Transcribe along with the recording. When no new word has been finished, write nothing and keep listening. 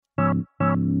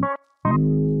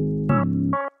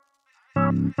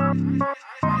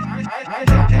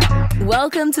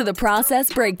Welcome to the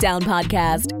Process Breakdown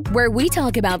Podcast, where we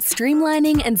talk about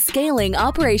streamlining and scaling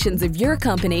operations of your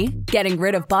company, getting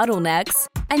rid of bottlenecks,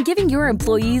 and giving your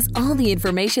employees all the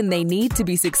information they need to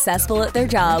be successful at their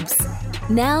jobs.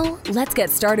 Now, let's get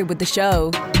started with the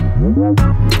show.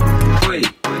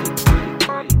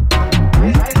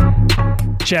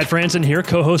 Chad Franson here,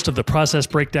 co-host of the Process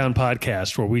Breakdown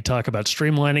Podcast, where we talk about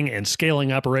streamlining and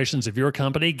scaling operations of your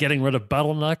company, getting rid of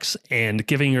bottlenecks, and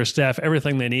giving your staff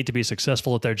everything they need to be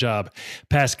successful at their job.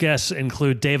 Past guests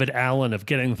include David Allen of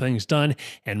Getting Things Done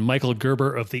and Michael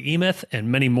Gerber of The E-Myth, and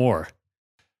many more.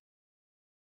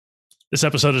 This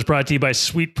episode is brought to you by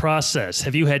Sweet Process.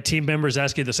 Have you had team members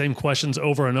ask you the same questions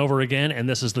over and over again, and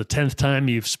this is the 10th time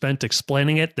you've spent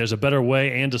explaining it? There's a better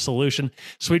way and a solution.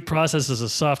 Sweet Process is a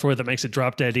software that makes it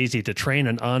drop-dead easy to train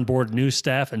and onboard new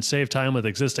staff and save time with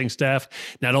existing staff.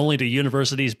 Not only do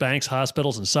universities, banks,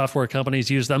 hospitals, and software companies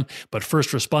use them, but first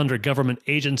responder government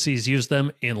agencies use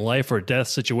them in life or death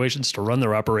situations to run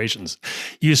their operations.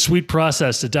 Use Sweet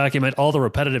Process to document all the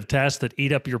repetitive tasks that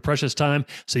eat up your precious time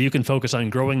so you can focus on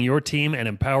growing your team and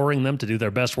empowering them to do their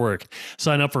best work.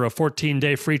 Sign up for a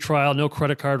 14-day free trial, no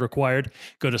credit card required.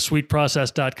 Go to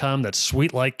sweetprocess.com. That's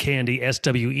sweet like candy,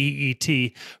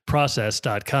 SWEET,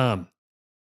 process.com.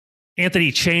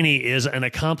 Anthony Cheney is an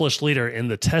accomplished leader in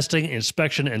the testing,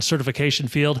 inspection, and certification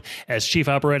field. As Chief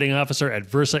Operating Officer at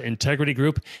Versa Integrity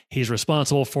Group, he's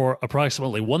responsible for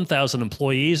approximately 1,000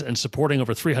 employees and supporting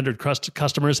over 300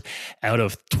 customers out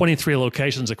of 23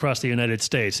 locations across the United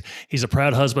States. He's a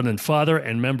proud husband and father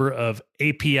and member of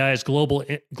API's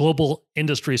Global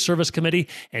Industry Service Committee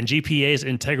and GPA's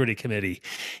Integrity Committee.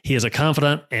 He is a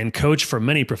confidant and coach for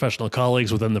many professional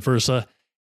colleagues within Versa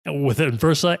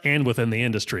and within the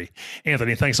industry.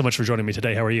 Anthony, thanks so much for joining me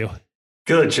today. How are you?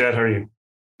 Good, Chad. How are you?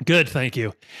 Good, thank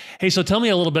you. Hey, so tell me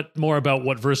a little bit more about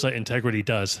what Versa Integrity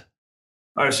does.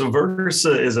 All right, so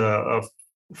Versa is a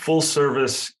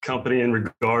full-service company in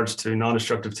regards to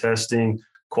non-destructive testing,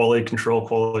 quality control,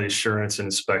 quality assurance, and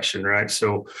inspection, right?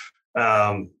 So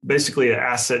basically an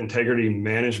asset integrity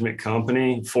management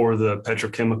company for the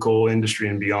petrochemical industry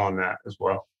and beyond that as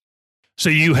well. So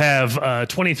you have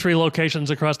 23 locations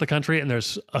across the country, and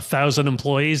there's 1,000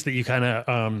 employees that you kind of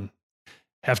are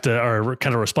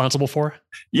kind of responsible for?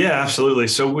 Yeah, absolutely.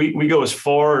 So we go as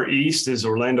far east as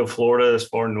Orlando, Florida, as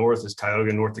far north as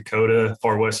Tioga, North Dakota,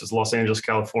 far west as Los Angeles,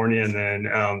 California, and then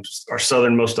our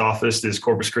southernmost office is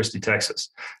Corpus Christi, Texas.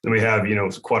 And we have,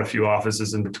 quite a few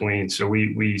offices in between. So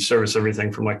we service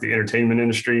everything from like the entertainment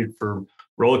industry for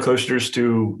roller coasters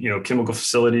to, chemical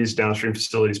facilities, downstream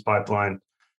facilities, pipeline,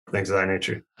 things of that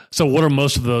nature. So what are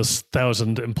most of those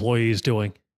 1,000 employees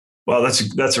doing? Well,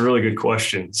 that's a really good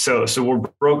question. So we're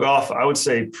broke off. I would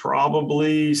say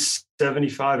probably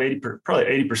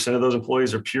 80% of those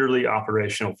employees are purely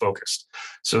operational focused.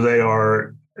 So they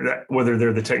are, whether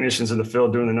they're the technicians in the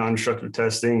field doing the non-destructive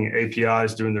testing,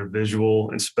 APIs doing their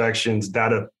visual inspections,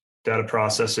 data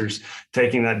processors,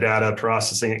 taking that data,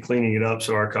 processing it, cleaning it up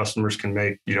so our customers can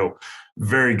make,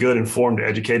 very good, informed,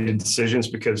 educated decisions,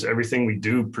 because everything we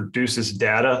do produces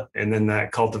data, and then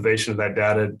that cultivation of that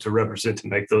data to represent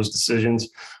and make those decisions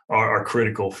are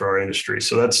critical for our industry.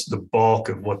 So that's the bulk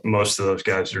of what most of those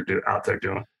guys are out there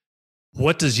doing.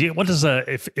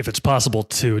 If it's possible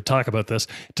to talk about this,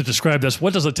 to describe this,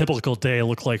 what does a typical day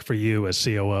look like for you as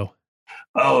COO?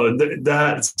 Oh,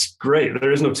 that's great.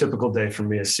 There is no typical day for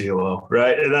me as COO,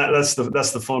 right? And that's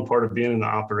the fun part of being in the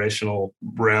operational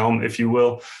realm, if you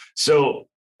will. So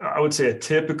I would say a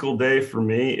typical day for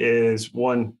me is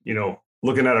one,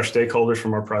 looking at our stakeholders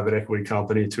from our private equity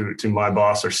company to my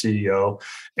boss, our CEO,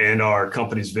 and our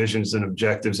company's visions and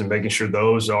objectives, and making sure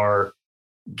those are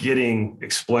getting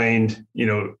explained,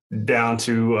 down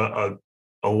to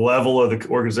a level of the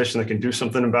organization that can do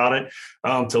something about it,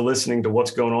 to listening to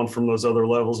what's going on from those other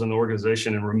levels in the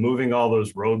organization and removing all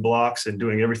those roadblocks and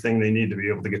doing everything they need to be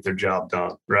able to get their job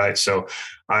done. Right. So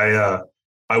I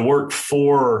work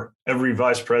for every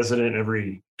vice president,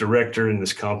 every director in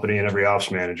this company, and every ops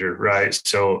manager. Right.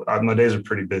 So my days are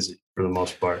pretty busy for the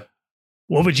most part.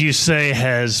 What would you say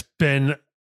has been,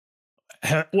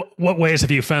 what ways have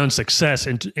you found success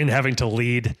in having to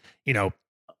lead,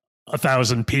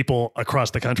 1,000 people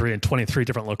across the country in 23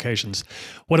 different locations?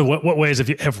 What ways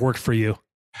have worked for you?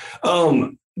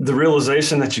 The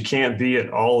realization that you can't be at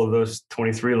all of those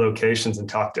 23 locations and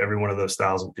talk to every one of those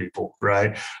 1,000 people,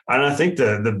 right? And I think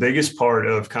the biggest part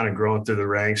of kind of growing through the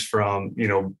ranks from,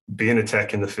 being a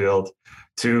tech in the field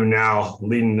to now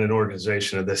leading an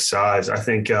organization of this size, I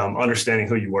think understanding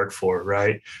who you work for,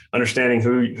 right? Understanding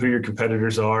who your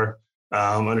competitors are,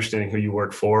 understanding who you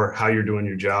work for, how you're doing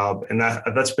your job. And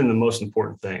that's been the most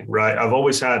important thing, right? I've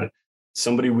always had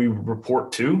somebody we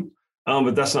report to,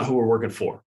 but that's not who we're working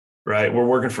for, right? We're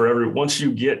working for once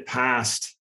you get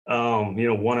past,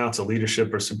 1 ounce of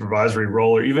leadership or supervisory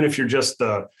role, or even if you're just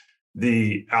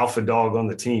the alpha dog on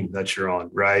the team that you're on,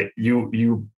 right?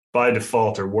 You by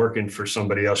default are working for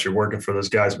somebody else. You're working for those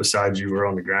guys beside you or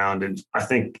on the ground. And I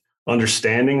think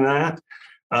understanding that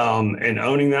and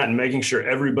owning that and making sure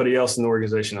everybody else in the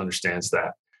organization understands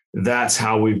that. That's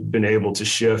how we've been able to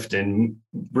shift and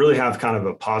really have kind of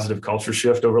a positive culture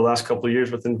shift over the last couple of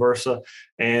years within Versa,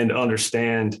 and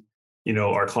understand,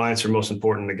 our clients are most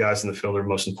important. The guys in the field are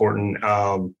most important.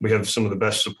 We have some of the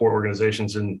best support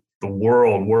organizations in the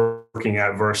world working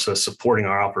at Versa, supporting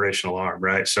our operational arm,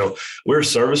 right? So we're a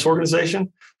service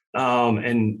organization,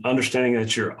 and understanding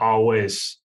that you're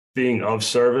always being of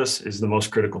service is the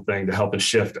most critical thing to help and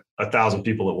shift 1,000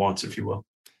 people at once, if you will.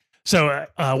 So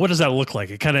what does that look like?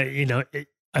 It kind of,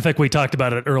 I think we talked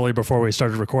about it early before we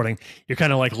started recording. You're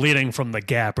kind of like leading from the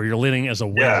gap, or you're leading as a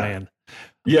wingman.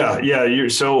 Yeah.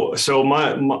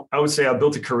 I would say I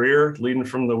built a career leading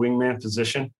from the wingman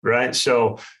position, right?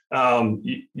 So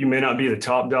you may not be the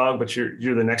top dog, but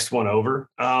you're the next one over.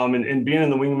 And being in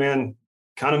the wingman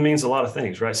kind of means a lot of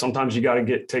things, right? Sometimes you got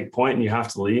to take point and you have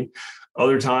to lead.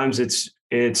 Other times it's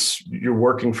you're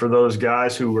working for those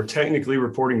guys who are technically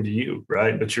reporting to you,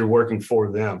 right? But you're working for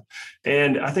them.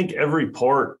 And I think every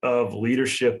part of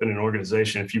leadership in an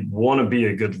organization, if you want to be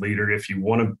a good leader,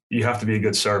 you have to be a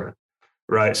good servant,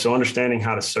 right? So understanding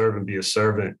how to serve and be a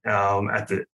servant at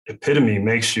the epitome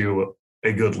makes you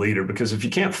a good leader, because if you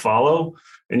can't follow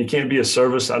and you can't be a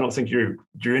service, I don't think you're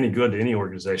any good to any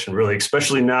organization, really,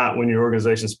 especially not when your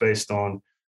organization's based on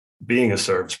being a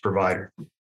service provider.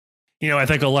 I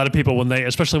think a lot of people,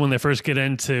 especially when they first get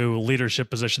into leadership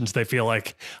positions, they feel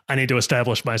like I need to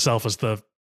establish myself as the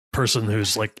person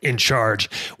who's like in charge.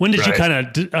 When did you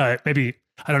kind of maybe,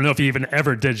 I don't know if you even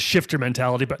ever did shift your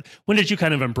mentality, but when did you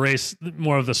kind of embrace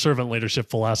more of the servant leadership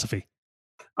philosophy?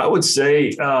 I would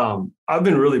say I've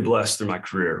been really blessed through my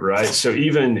career, right? So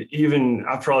even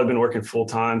I've probably been working full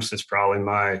time since probably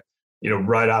my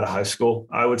right out of high school,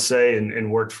 I would say,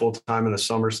 and worked full time in the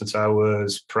summer since I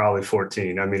was probably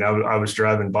 14. I mean, I was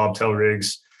driving bobtail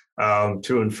rigs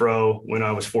to and fro when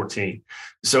I was 14.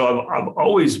 So I've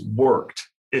always worked,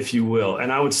 if you will.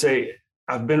 And I would say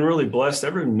I've been really blessed.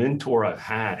 Every mentor I've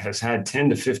had has had 10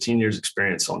 to 15 years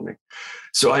experience on me.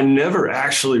 So I never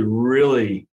actually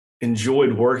really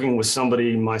enjoyed working with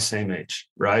somebody my same age,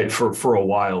 right? For a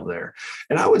while there.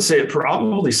 And I would say it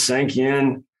probably sank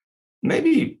in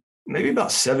maybe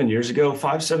about 7 years ago,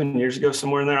 7 years ago,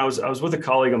 somewhere in there. I was with a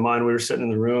colleague of mine. We were sitting in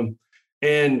the room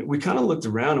and we kind of looked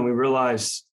around and we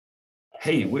realized,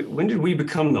 hey, when did we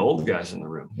become the old guys in the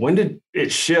room? When did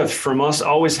it shift from us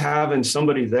always having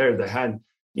somebody there that had,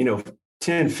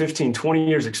 10, 15, 20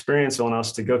 years experience on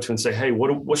us to go to and say, hey,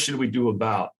 what should we do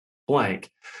about blank,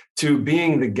 to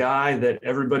being the guy that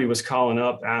everybody was calling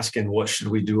up asking, what should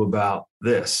we do about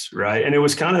this, right? And it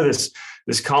was kind of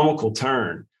this comical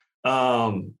turn.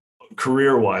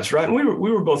 Career-wise, right? And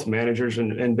we were both managers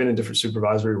and been in different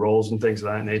supervisory roles and things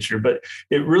of that nature, but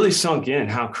it really sunk in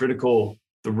how critical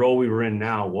the role we were in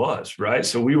now was, right?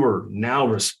 So we were now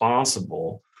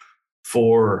responsible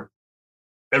for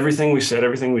everything we said,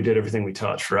 everything we did, everything we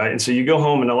touched, right? And so you go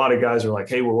home and a lot of guys are like,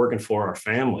 hey, we're working for our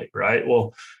family, right?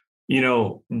 Well,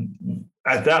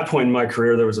 at that point in my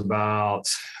career,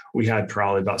 we had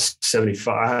probably about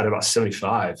 75, I had about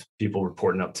 75 people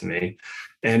reporting up to me.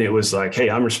 And it was like, hey,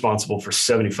 I'm responsible for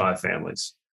 75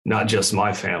 families, not just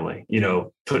my family,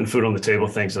 putting food on the table,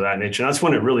 things of that nature. And that's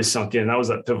when it really sunk in. That was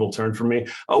that pivotal turn for me.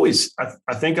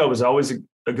 I think I was always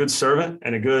a good servant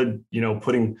and a good,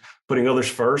 putting others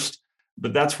first.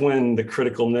 But that's when the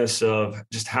criticalness of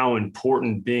just how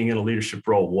important being in a leadership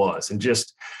role was. And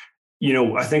just,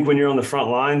 I think when you're on the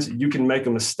front lines, you can make a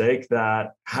mistake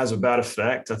that has a bad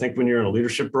effect. I think when you're in a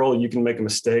leadership role, you can make a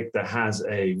mistake that has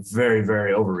a very,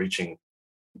 very overreaching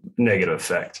negative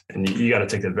effect. And you got to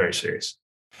take that very serious.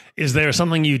 Is there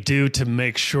something you do to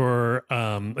make sure,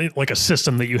 like a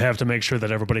system that you have to make sure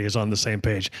that everybody is on the same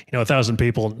page? 1,000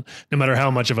 people, no matter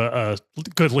how much of a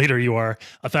good leader you are,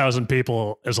 1,000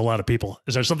 people is a lot of people.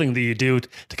 Is there something that you do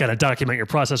to kind of document your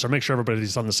process or make sure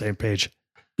everybody's on the same page?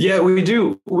 Yeah, we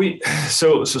do.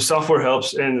 So software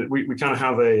helps, and we kind of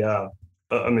have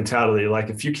a mentality like,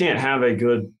 if you can't have a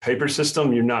good paper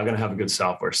system, you're not going to have a good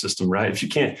software system, right? If you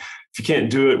can't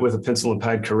do it with a pencil and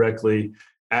pad correctly,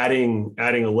 adding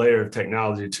a layer of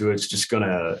technology to it's just going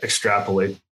to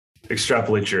extrapolate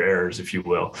your errors, if you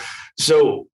will.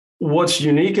 So What's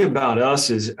unique about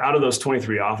us is out of those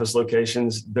 23 office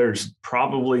locations, there's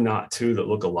probably not two that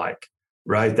look alike,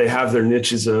 right? They have their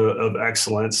niches of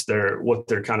excellence. What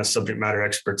they're kind of subject matter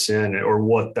experts in, or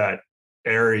what that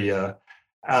area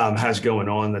has going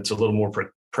on that's a little more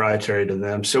proprietary to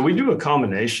them. So we do a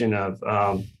combination of,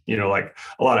 like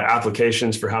a lot of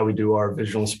applications for how we do our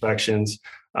visual inspections.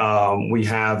 We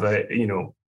have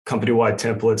company-wide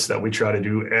templates that we try to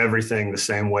do everything the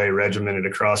same way, regimented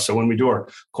across. So when we do our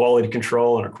quality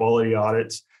control and our quality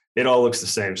audits, it all looks the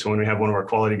same. So when we have one of our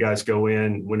quality guys go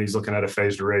in, when he's looking at a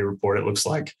phased array report, it looks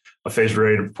like a phased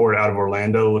array report out of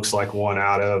Orlando looks like one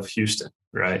out of Houston,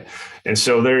 right? And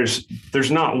so there's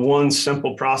not one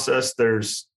simple process.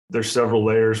 There's several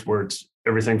layers where it's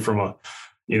everything from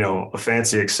a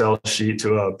fancy Excel sheet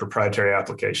to a proprietary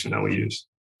application that we use.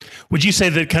 Would you say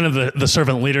that kind of the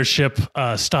servant leadership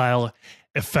style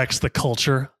affects the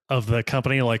culture of the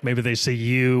company? Like maybe they see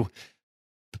you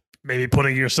maybe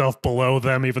putting yourself below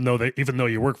them, even though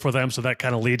you work for them. So that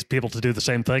kind of leads people to do the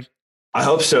same thing. I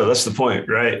hope so. That's the point,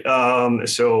 right?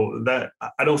 So that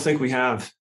I don't think we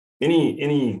have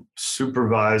any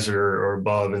supervisor or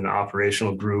above in the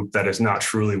operational group that is not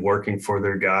truly working for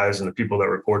their guys, and the people that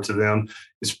report to them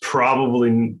is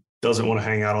probably doesn't want to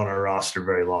hang out on our roster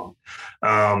very long,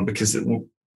 because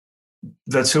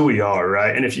that's who we are,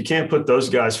 right? And if you can't put those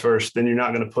guys first, then they're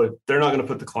not going to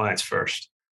put the clients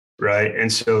first, right?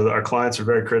 And so our clients are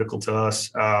very critical to us.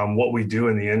 What we do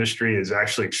in the industry is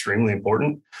actually extremely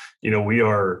important. We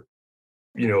are,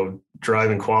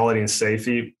 driving quality and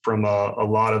safety from a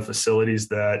lot of facilities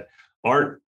that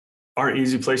aren't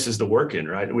easy places to work in,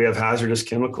 right? We have hazardous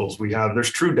chemicals. There's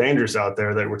true dangers out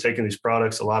there that we're taking these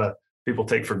products a lot of people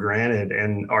take for granted.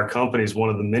 And our company is one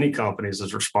of the many companies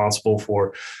that's responsible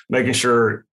for making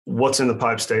sure what's in the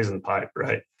pipe stays in the pipe,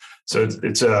 right? So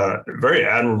it's a very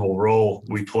admirable role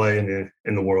we play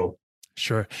in the world.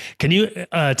 Sure. Can you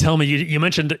tell me, you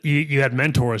mentioned you had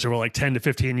mentors who were like 10 to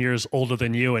 15 years older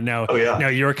than you, and now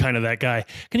you're kind of that guy.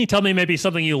 Can you tell me maybe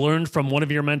something you learned from one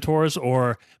of your mentors,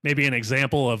 or maybe an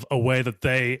example of a way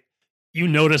that you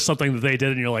noticed something that they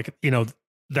did and you're like,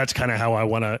 that's kind of how I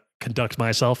want to conduct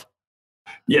myself?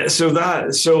 Yeah,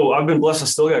 so I've been blessed. I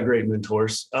still got great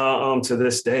mentors to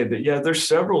this day. But yeah, there's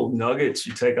several nuggets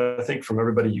you take, I think, from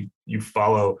everybody you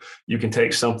follow. You can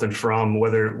take something from,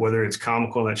 whether it's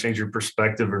comical and that changed your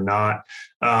perspective or not.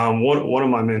 One of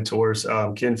my mentors,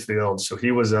 Ken Fields, so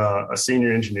he was a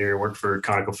senior engineer, worked for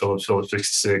ConocoPhillips, Phillips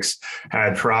 66,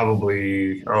 had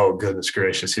probably, oh goodness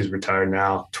gracious, he's retired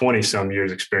now, 20 some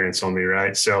years experience on me,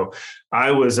 right? So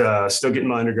I was still getting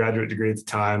my undergraduate degree at the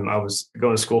time. I was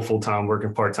going to school full time,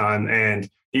 working part time, and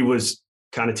he was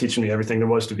kind of teaching me everything there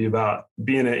was to be about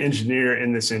being an engineer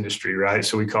in this industry, right?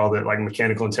 So we called it like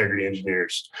mechanical integrity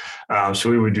engineers. So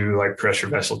we would do like pressure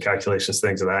vessel calculations,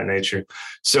 things of that nature.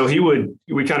 So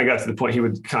we kind of got to the point he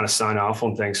would kind of sign off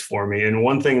on things for me. And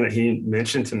one thing that he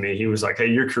mentioned to me, he was like, hey,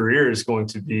 your career is going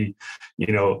to be,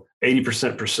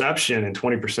 80% perception and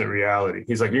 20% reality.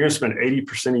 He's like, you're going to spend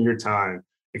 80% of your time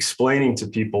explaining to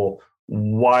people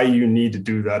why you need to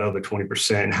do that other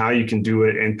 20% and how you can do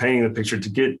it, and painting the picture to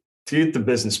get the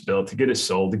business built, to get it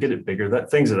sold, to get it bigger,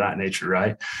 things of that nature,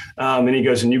 right? And he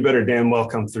goes, and you better damn well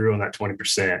come through on that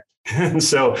 20%. And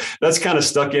so that's kind of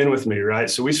stuck in with me, right?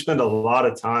 So we spend a lot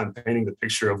of time painting the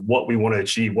picture of what we want to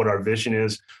achieve, what our vision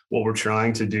is, what we're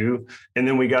trying to do. And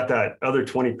then we got that other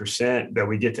 20% that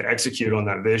we get to execute on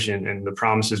that vision and the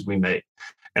promises we make.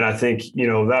 And I think,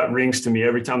 that rings to me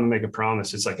every time I make a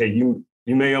promise. It's like, hey, you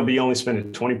may be only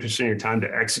spending 20% of your time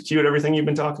to execute everything you've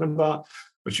been talking about,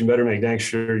 but you better make dang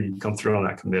sure you come through on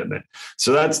that commitment.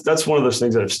 So that's one of those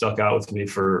things that have stuck out with me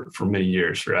for many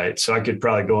years, right? So I could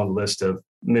probably go on a list of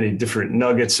many different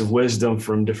nuggets of wisdom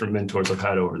from different mentors I've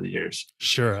had over the years.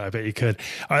 Sure, I bet you could.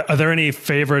 Are there any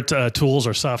favorite tools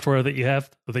or software that you have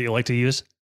that you like to use?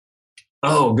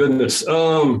 Oh, goodness.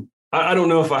 I don't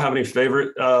know if I have any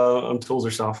favorite tools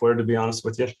or software, to be honest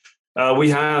with you.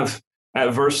 We have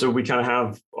at Versa, we kind of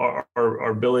have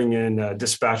our billing and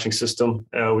dispatching system.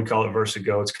 We call it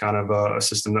VersaGo. It's kind of a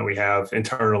system that we have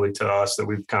internally to us that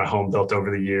we've kind of home built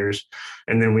over the years.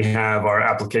 And then we have our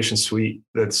application suite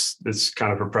that's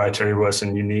kind of proprietary to us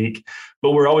and unique.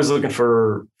 But we're always looking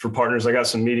for partners. I got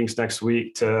some meetings next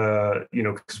week to,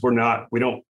 because we're not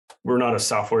a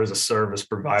software as a service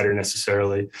provider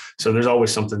necessarily. So there's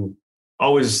always something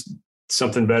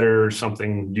better,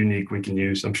 something unique we can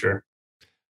use, I'm sure.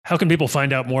 How can people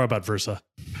find out more about Versa?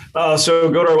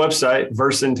 So go to our website,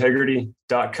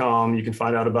 versaintegrity.com. You can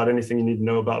find out about anything you need to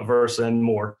know about Versa and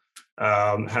more.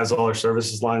 Has all our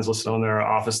services lines listed on there, our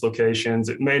office locations.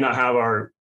 It may not have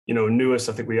our newest.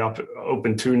 I think we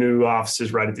opened 2 new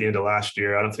offices right at the end of last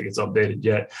year. I don't think it's updated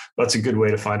yet. That's a good way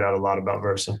to find out a lot about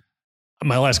Versa.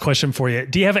 My last question for you.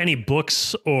 Do you have any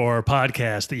books or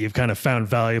podcasts that you've kind of found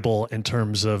valuable in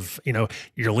terms of,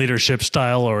 your leadership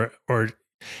style or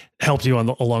helped you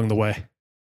along the way?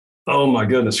 Oh my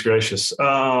goodness gracious.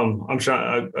 I'm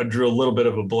trying, I drew a little bit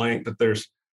of a blank, but there's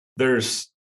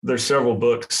several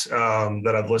books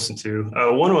that I've listened to.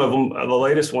 One of them, the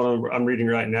latest one I'm reading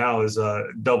right now is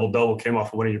Double Double, came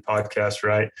off of one of your podcasts,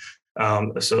 right?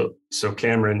 So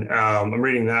Cameron, I'm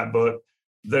reading that book.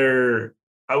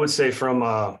 I would say from,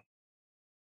 I'm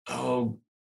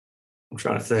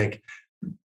trying to think.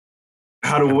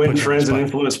 How to Win Friends and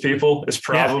Influence People is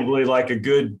probably like a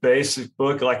good basic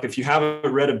book. Like if you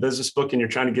haven't read a business book and you're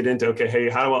trying to get into, okay, hey,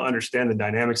 how do I understand the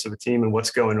dynamics of a team and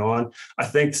what's going on? I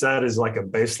think that is like a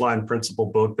baseline principle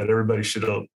book that everybody should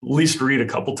at least read a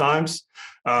couple times.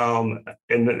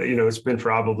 It's been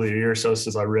probably a year or so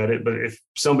since I read it, but if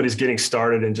somebody's getting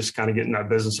started and just kind of getting that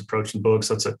business approach in books,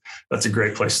 that's a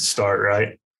great place to start,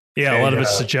 right? Yeah, a lot of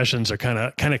its suggestions are kind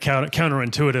of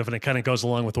counterintuitive, and it kind of goes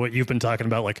along with what you've been talking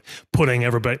about, like putting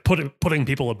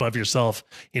people above yourself.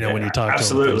 When you talk.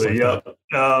 Absolutely, to them,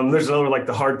 yeah. There's other like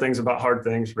the hard things about hard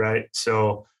things, right?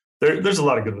 So there's a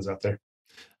lot of good ones out there.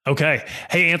 Okay,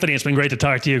 hey Anthony, it's been great to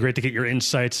talk to you. Great to get your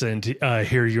insights and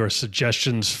hear your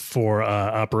suggestions for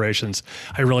operations.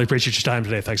 I really appreciate your time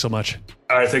today. Thanks so much.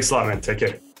 All right, thanks a lot, man. Take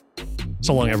care.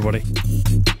 So long, everybody.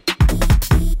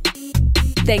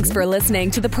 Thanks for listening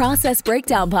to the Process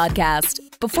Breakdown Podcast.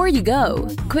 Before you go,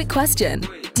 quick question.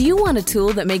 Do you want a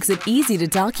tool that makes it easy to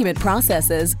document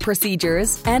processes,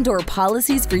 procedures, and/or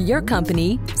policies for your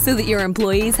company so that your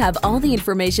employees have all the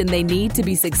information they need to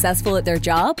be successful at their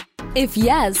job? If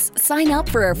yes, sign up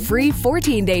for a free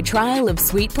 14-day trial of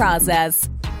SweetProcess.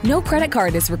 No credit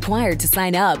card is required to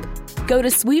sign up. Go to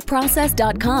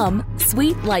sweetprocess.com,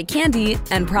 sweet like candy,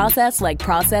 and process like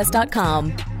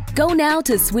process.com. Go now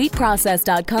to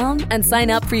sweetprocess.com and sign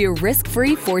up for your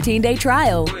risk-free 14-day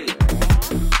trial.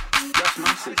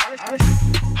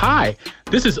 Hi,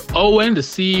 this is Owen, the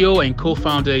CEO and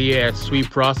co-founder here at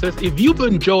SweetProcess. If you've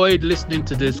enjoyed listening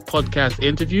to this podcast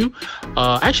interview,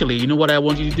 actually, you know what I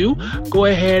want you to do? Go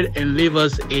ahead and leave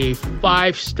us a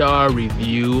 5-star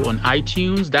review on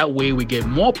iTunes. That way we get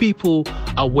more people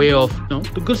aware of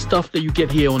the good stuff that you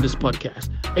get here on this podcast.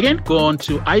 Again, go on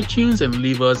to iTunes and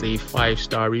leave us a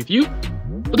 5-star review.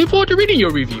 Looking forward to reading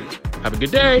your review. Have a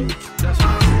good day.